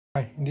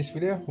Hi, in this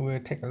video, we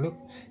will take a look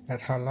at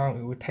how long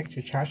it will take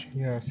to charge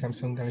your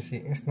Samsung Galaxy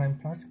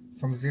S9 Plus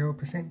from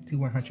 0% to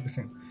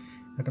 100%.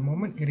 At the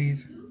moment, it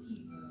is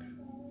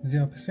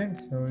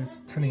 0%, so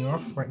it's turning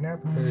off right now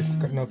because it's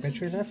got no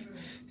battery left.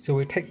 So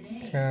we'll take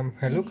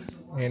a look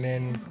and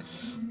then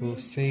we'll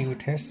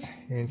test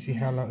and see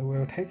how long it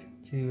will take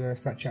to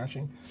start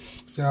charging.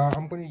 So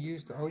I'm going to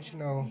use the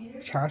original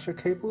charger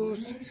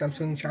cables,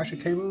 Samsung charger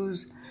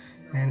cables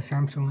and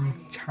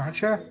Samsung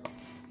charger.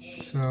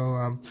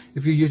 So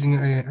if you're using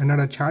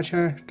another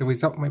charger, the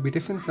result might be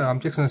different. So I'm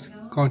just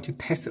going to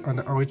test it on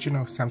the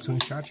original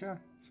Samsung charger.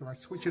 So I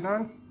switch it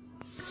on,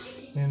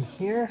 and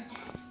here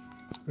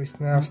it's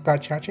now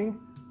start charging.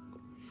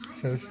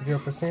 So it's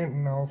 0%,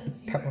 and I'll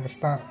tap on the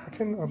start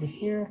button over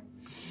here,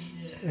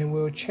 and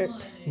we'll check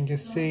and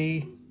just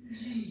see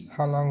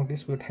how long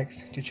this will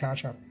take to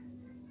charge up.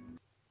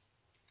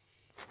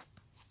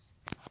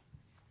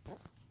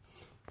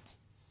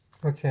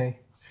 Okay,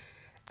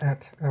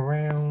 at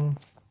around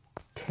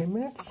 10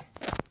 minutes.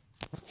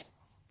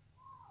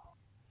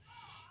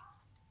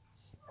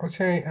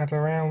 Okay, at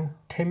around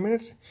 10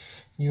 minutes,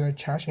 you are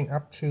charging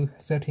up to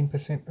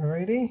 13%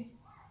 already.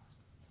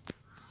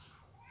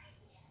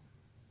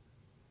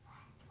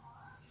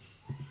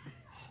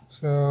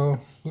 So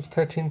with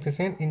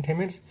 13% in 10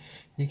 minutes,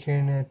 you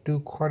can do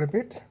quite a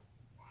bit.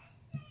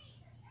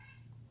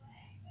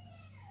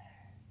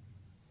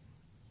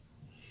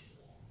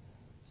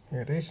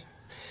 Here it is.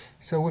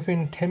 So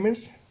within 10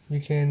 minutes, you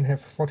can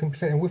have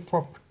 14%, and with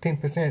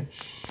 14%,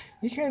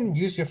 you can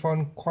use your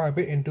phone quite a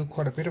bit and do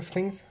quite a bit of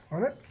things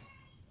on it.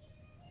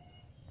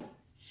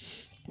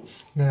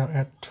 Now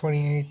at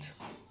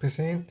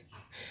 28%,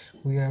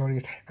 we are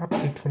already up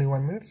to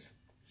 21 minutes.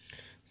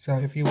 So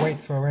if you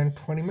wait for around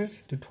 20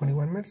 minutes to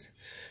 21 minutes,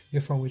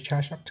 your phone will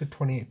charge up to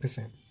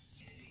 28%.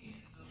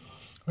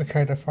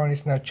 Okay, the phone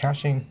is now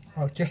charging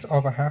just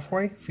over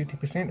halfway,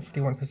 50%,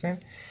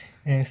 51%,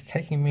 and it's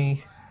taking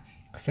me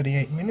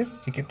 38 minutes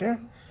to get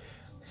there.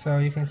 So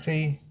you can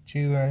see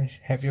to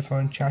have your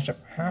phone charged up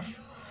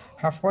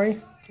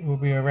halfway, it will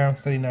be around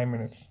 39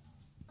 minutes.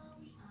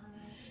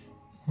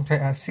 Okay,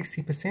 at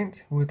 60%,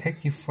 it will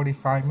take you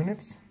 45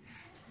 minutes.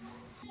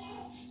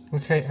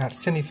 Okay, at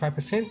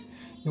 75%,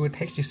 it will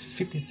take you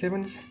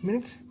 57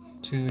 minutes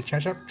to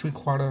charge up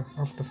 3/4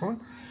 of the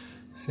phone.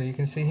 So you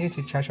can see here,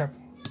 to charge up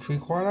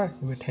 3/4,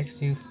 it will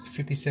take you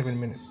 57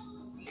 minutes.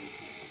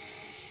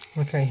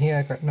 Okay, here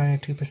I got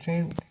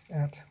 92%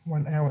 at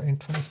 1 hour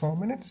and 24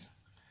 minutes.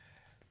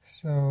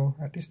 So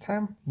at this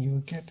time, you will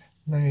get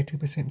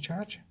 92%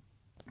 charge.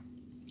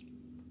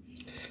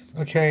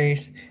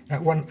 Okay,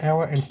 at 1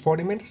 hour and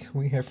 40 minutes,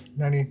 we have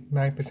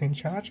 99%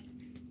 charge.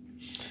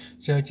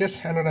 So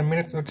just another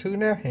minute or two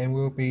now, and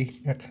we'll be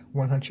at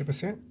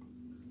 100%.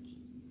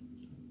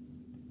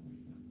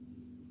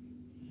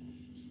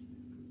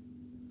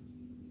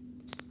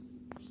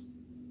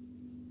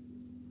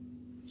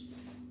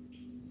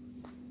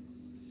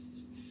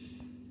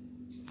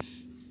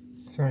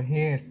 So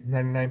here is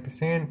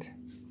 99%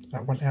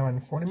 at 1 hour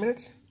and 40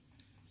 minutes.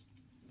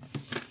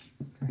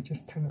 I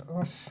just turn it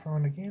off,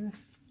 on again.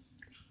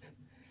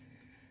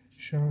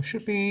 So it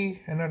should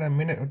be another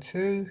minute or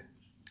two,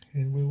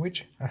 and we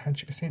reach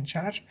 100%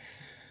 charge,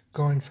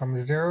 going from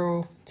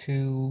 0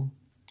 to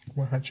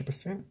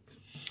 100%.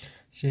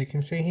 So you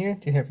can see here,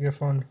 to have your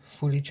phone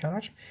fully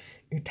charged,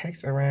 it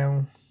takes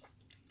around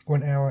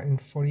 1 hour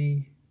and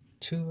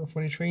 42 or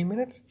 43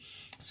 minutes,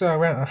 so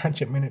around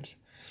 100 minutes.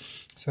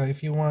 So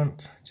if you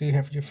want to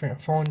have your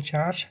phone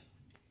charged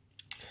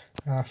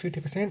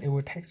 50%, it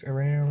will take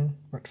around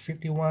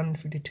 51,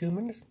 52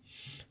 minutes.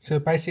 So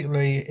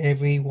basically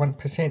every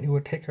 1%, it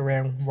will take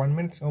around 1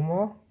 minute or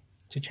more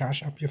to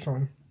charge up your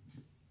phone.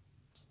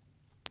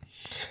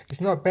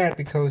 It's not bad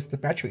because the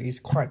battery is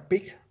quite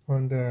big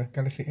on the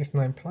Galaxy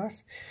S9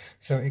 Plus,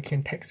 so it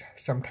can take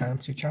some time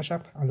to charge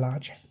up a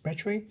large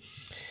battery,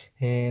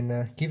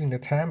 and given the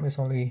time is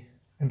only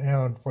an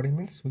hour and 40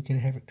 minutes, we can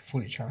have it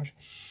fully charged.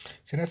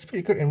 So that's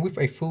pretty good. And with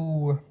a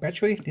full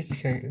battery, this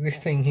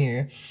thing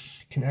here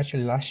can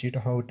actually last you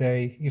the whole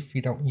day if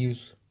you don't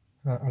use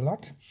a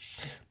lot.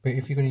 But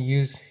if you're going to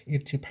use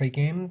it to play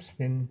games,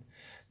 then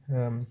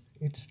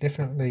it's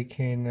definitely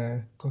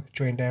can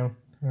drain down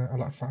a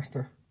lot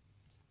faster.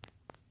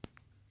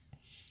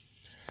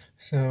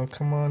 So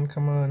come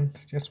on,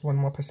 just 1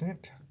 more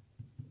percent.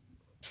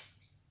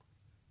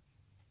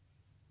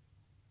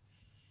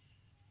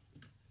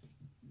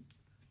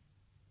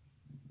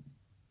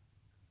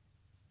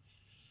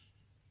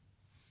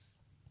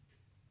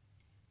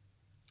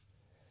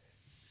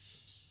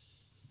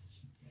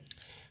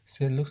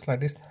 So it looks like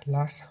this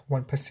last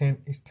 1%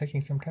 is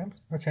taking some time.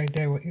 Okay,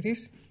 there it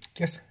is.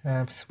 Just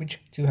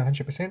switch to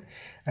 100%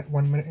 at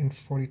 1 minute and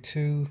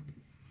 42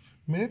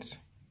 minutes.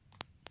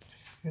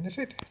 And that's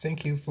it.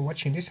 Thank you for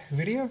watching this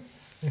video.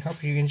 I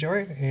hope you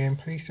enjoyed, and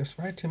please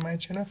subscribe to my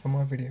channel for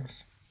more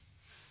videos.